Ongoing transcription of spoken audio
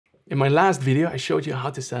In my last video, I showed you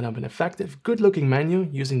how to set up an effective, good-looking menu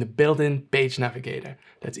using the built-in page navigator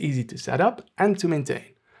that's easy to set up and to maintain.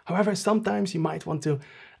 However, sometimes you might want to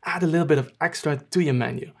add a little bit of extra to your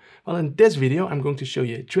menu. Well, in this video, I'm going to show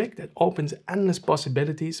you a trick that opens endless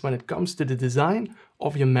possibilities when it comes to the design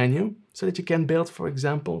of your menu so that you can build, for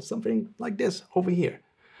example, something like this over here.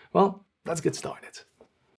 Well, let's get started.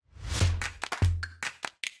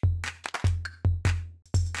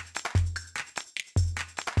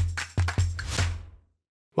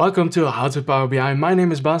 Welcome to How to Power BI. My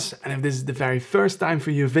name is Bas, and if this is the very first time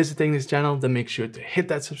for you visiting this channel, then make sure to hit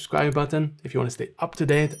that subscribe button if you want to stay up to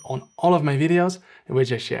date on all of my videos in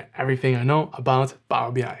which I share everything I know about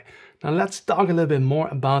Power BI. Now let's talk a little bit more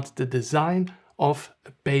about the design of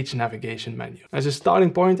a page navigation menu. As a starting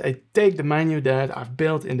point, I take the menu that I've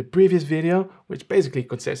built in the previous video, which basically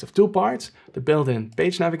consists of two parts, the built-in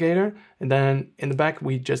page navigator, and then in the back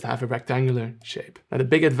we just have a rectangular shape. Now the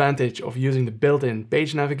big advantage of using the built-in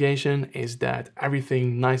page navigation is that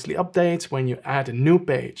everything nicely updates. When you add a new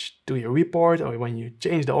page to your report or when you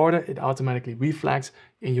change the order, it automatically reflects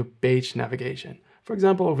in your page navigation. For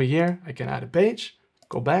example, over here, I can add a page,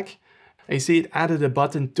 go back, and you see it added a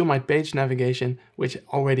button to my page navigation, which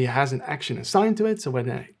already has an action assigned to it. So when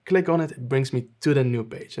I click on it, it brings me to the new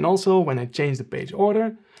page. And also when I change the page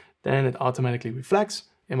order, then it automatically reflects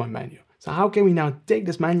in my menu. So how can we now take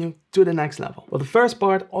this menu to the next level? Well, the first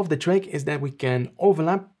part of the trick is that we can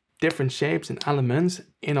overlap different shapes and elements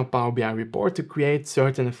in our Power BI report to create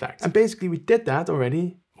certain effects. And basically we did that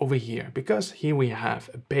already over here, because here we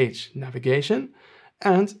have a page navigation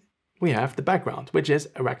and we have the background, which is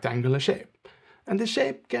a rectangular shape. And the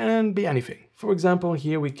shape can be anything. For example,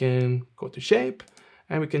 here we can go to shape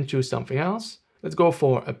and we can choose something else. Let's go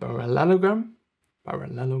for a parallelogram.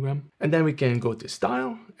 And then we can go to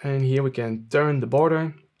style and here we can turn the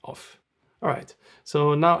border off. All right,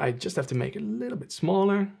 so now I just have to make it a little bit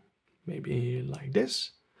smaller, maybe like this.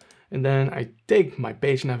 And then I take my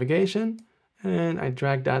page navigation and I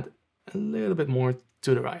drag that a little bit more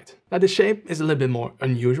to the right. Now the shape is a little bit more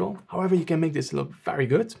unusual. However, you can make this look very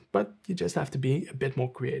good, but you just have to be a bit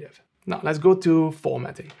more creative. Now let's go to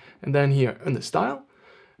formatting and then here under style.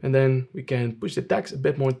 And then we can push the text a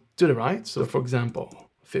bit more to the right. So for example,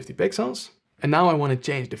 50 pixels. And now I want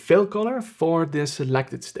to change the fill color for the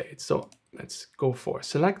selected state. So let's go for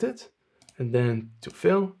selected and then to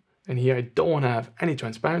fill. And here I don't want to have any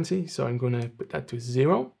transparency, so I'm going to put that to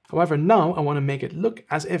 0. However, now I want to make it look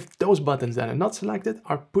as if those buttons that are not selected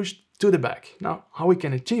are pushed to the back. Now, how we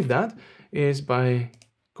can achieve that is by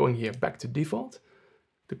going here back to default.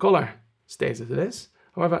 The color stays as it is.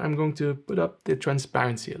 However, I'm going to put up the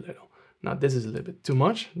transparency a little. Now, this is a little bit too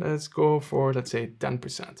much. Let's go for, let's say,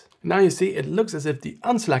 10%. Now you see it looks as if the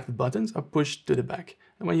unselected buttons are pushed to the back.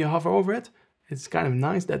 And when you hover over it, it's kind of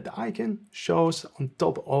nice that the icon shows on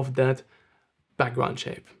top of that background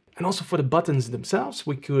shape. And also for the buttons themselves,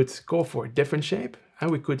 we could go for a different shape and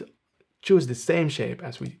we could choose the same shape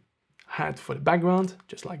as we had for the background,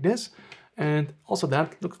 just like this. And also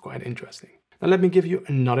that looks quite interesting. Now let me give you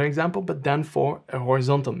another example, but then for a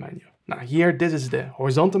horizontal menu. Now here, this is the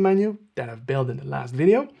horizontal menu that I've built in the last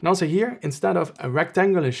video. And also here, instead of a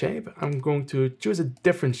rectangular shape, I'm going to choose a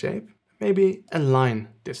different shape, maybe a line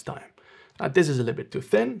this time. This is a little bit too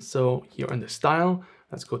thin, so here under style,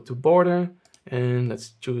 let's go to border and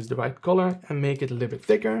let's choose the right color and make it a little bit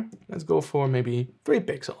thicker. Let's go for maybe 3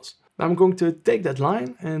 pixels. Now I'm going to take that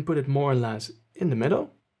line and put it more or less in the middle,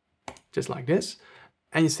 just like this.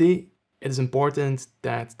 And you see, it is important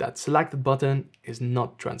that that selected button is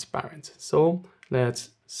not transparent. So let's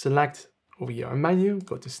select over here our menu,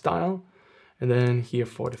 go to style, and then here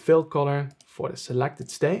for the fill color, for the selected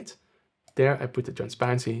state, there I put the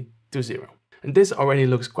transparency to 0. And this already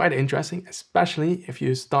looks quite interesting, especially if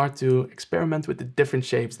you start to experiment with the different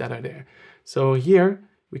shapes that are there. So here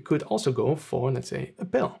we could also go for, let's say, a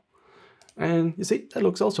pill. And you see, that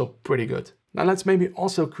looks also pretty good. Now let's maybe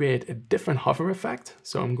also create a different hover effect.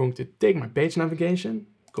 So I'm going to take my page navigation,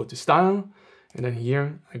 go to style, and then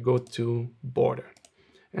here I go to border.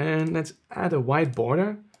 And let's add a white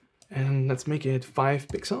border and let's make it 5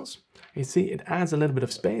 pixels. You see, it adds a little bit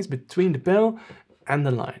of space between the pill and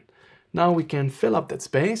the line. Now we can fill up that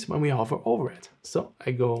space when we hover over it. So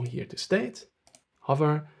I go here to state,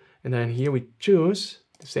 hover, and then here we choose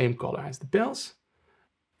the same color as the pills.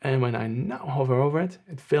 And when I now hover over it,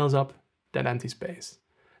 it fills up that empty space.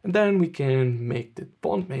 And then we can make the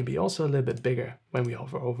font maybe also a little bit bigger when we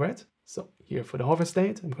hover over it. So here for the hover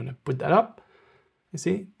state, I'm going to put that up. You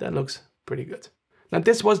see, that looks pretty good. Now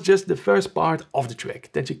this was just the first part of the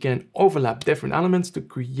trick, that you can overlap different elements to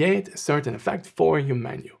create a certain effect for your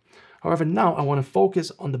menu. However, now I want to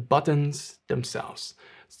focus on the buttons themselves.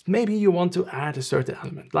 Maybe you want to add a certain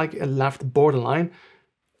element, like a left borderline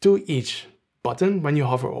to each button when you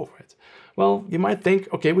hover over it. Well, you might think,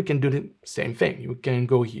 okay, we can do the same thing. You can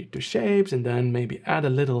go here to shapes and then maybe add a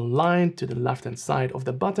little line to the left-hand side of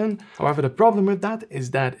the button. However, the problem with that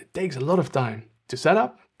is that it takes a lot of time to set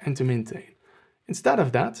up and to maintain. Instead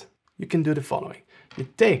of that, you can do the following. You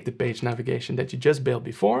take the page navigation that you just built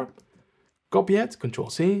before, copy it,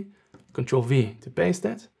 Control-C, Control-V to paste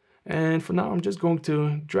it. And for now, I'm just going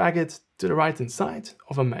to drag it to the right-hand side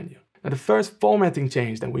of a menu. Now, the first formatting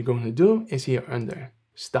change that we're going to do is here under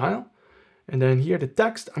Style. And then here the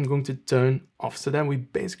text I'm going to turn off, so then we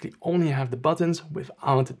basically only have the buttons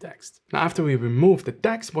without the text. Now after we remove the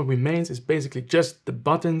text, what remains is basically just the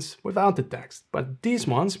buttons without the text. But these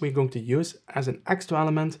ones we're going to use as an extra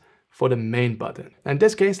element for the main button. Now in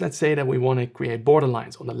this case, let's say that we want to create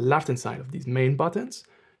borderlines on the left hand side of these main buttons.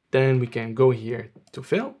 Then we can go here to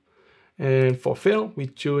fill. And for fill, we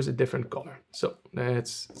choose a different color. So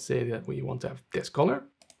let's say that we want to have this color.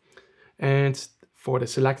 And for the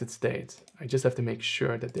selected state, I just have to make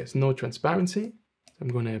sure that there's no transparency. I'm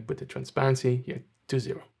going to put the transparency here to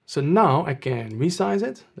 0. So now I can resize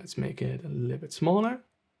it. Let's make it a little bit smaller.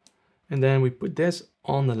 And then we put this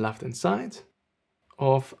on the left-hand side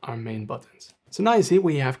of our main buttons. So now you see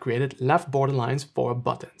we have created left borderlines for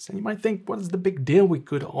buttons. And you might think, what is the big deal? We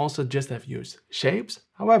could also just have used shapes.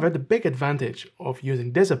 However, the big advantage of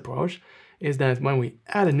using this approach is that when we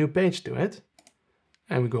add a new page to it,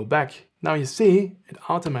 and we go back, now you see it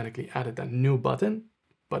automatically added that new button,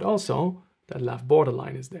 but also that left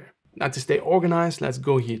borderline is there. Now to stay organized, let's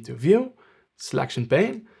go here to View, Selection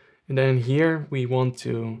Pane, and then here we want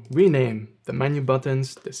to rename the menu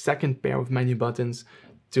buttons, the second pair of menu buttons,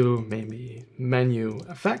 to maybe Menu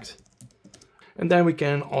Effect. And then we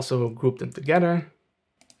can also group them together,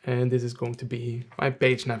 and this is going to be my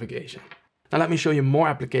page navigation. Now let me show you more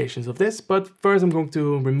applications of this, but first I'm going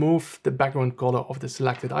to remove the background color of the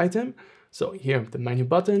selected item. So here the menu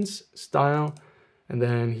buttons, Style, and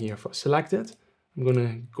then here for Selected, I'm going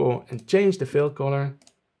to go and change the fill color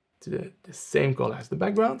to the same color as the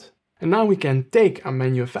background. And now we can take our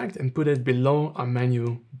menu effect and put it below our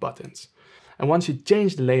menu buttons. And once you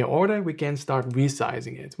change the layer order, we can start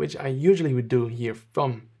resizing it, which I usually would do here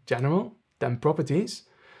from General, then Properties,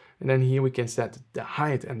 and then here we can set the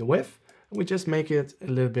height and the width. We just make it a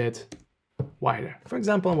little bit wider, for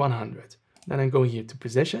example 100. Then I go here to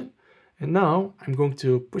Position, and now I'm going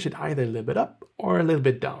to push it either a little bit up or a little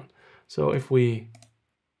bit down. So if we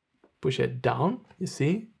push it down, you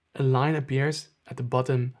see a line appears at the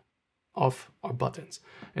bottom of our buttons.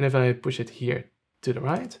 And if I push it here to the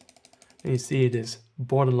right, then you see this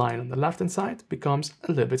borderline on the left hand side becomes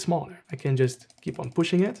a little bit smaller. I can just keep on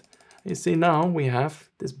pushing it. You see now we have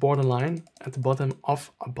this borderline at the bottom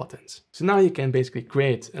of our buttons. So now you can basically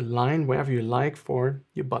create a line wherever you like for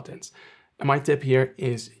your buttons. And my tip here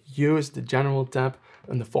is use the General tab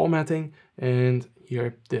under Formatting and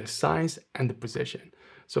here the size and the position.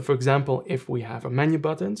 So for example, if we have a menu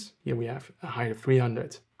buttons, here we have a height of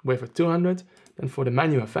 300, width of 200, then for the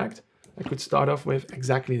menu effect, I could start off with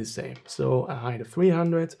exactly the same. So a height of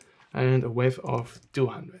 300 and a width of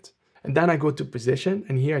 200. And then I go to Position,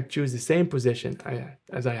 and here I choose the same position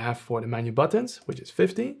as I have for the menu buttons, which is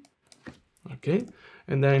 50. Okay,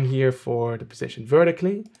 and then here for the position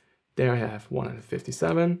vertically, there I have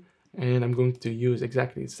 157, and I'm going to use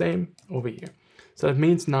exactly the same over here. So that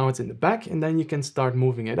means now it's in the back, and then you can start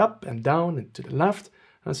moving it up and down and to the left.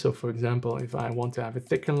 And so for example, if I want to have a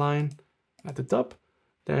thicker line at the top,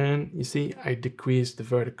 then you see I decrease the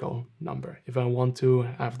vertical number. If I want to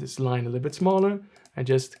have this line a little bit smaller, I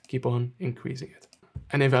just keep on increasing it.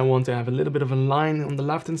 And if I want to have a little bit of a line on the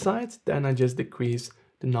left hand side, then I just decrease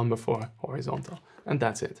the number for horizontal. And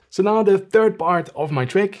that's it. So now the third part of my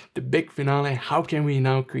trick, the big finale. How can we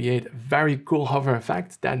now create a very cool hover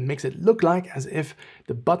effect that makes it look like as if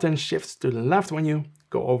the button shifts to the left when you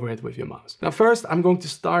go over it with your mouse? Now first, I'm going to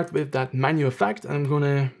start with that menu effect. I'm going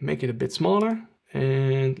to make it a bit smaller.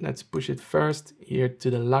 And let's push it first here to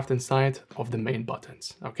the left hand side of the main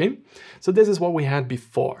buttons. Okay, so this is what we had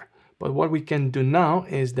before. But what we can do now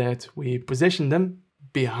is that we position them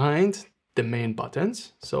behind the main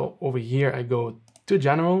buttons. So over here, I go to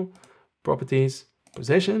General, Properties,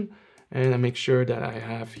 Position, and I make sure that I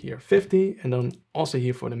have here 50. And then also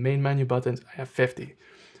here for the main menu buttons, I have 50.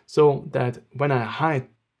 So that when I hide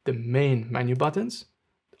the main menu buttons,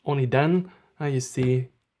 only then you see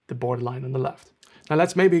the borderline on the left. Now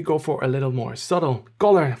let's maybe go for a little more subtle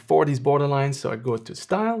color for these borderlines. So I go to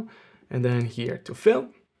Style and then here to Fill,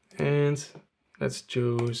 and let's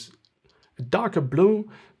choose a darker blue,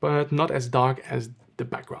 but not as dark as the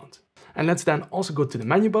background. And let's then also go to the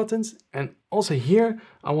menu buttons. And also here,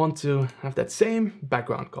 I want to have that same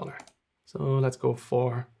background color. So let's go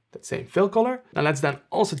for that same fill color. Now let's then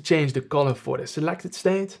also change the color for the selected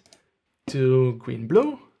state to green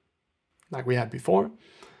blue, like we had before.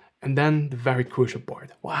 And then the very crucial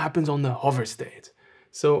part, what happens on the hover state?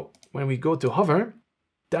 So when we go to hover,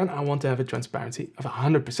 then I want to have a transparency of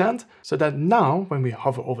 100%, so that now when we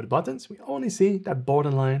hover over the buttons, we only see that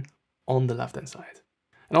borderline on the left-hand side.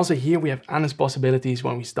 And also here we have endless possibilities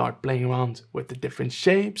when we start playing around with the different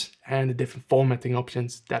shapes and the different formatting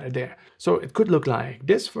options that are there. So it could look like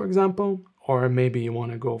this, for example, or maybe you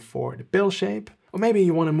want to go for the pill shape, or maybe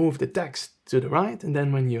you want to move the text to the right, and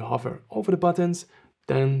then when you hover over the buttons,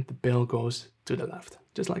 then the pill goes to the left,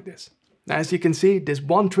 just like this. Now, as you can see, this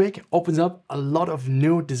one trick opens up a lot of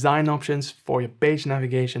new design options for your page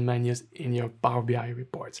navigation menus in your Power BI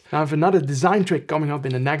reports. Now, I have another design trick coming up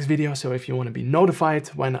in the next video, so if you want to be notified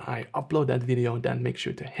when I upload that video, then make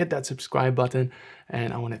sure to hit that subscribe button.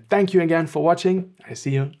 And I want to thank you again for watching. I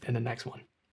see you in the next one.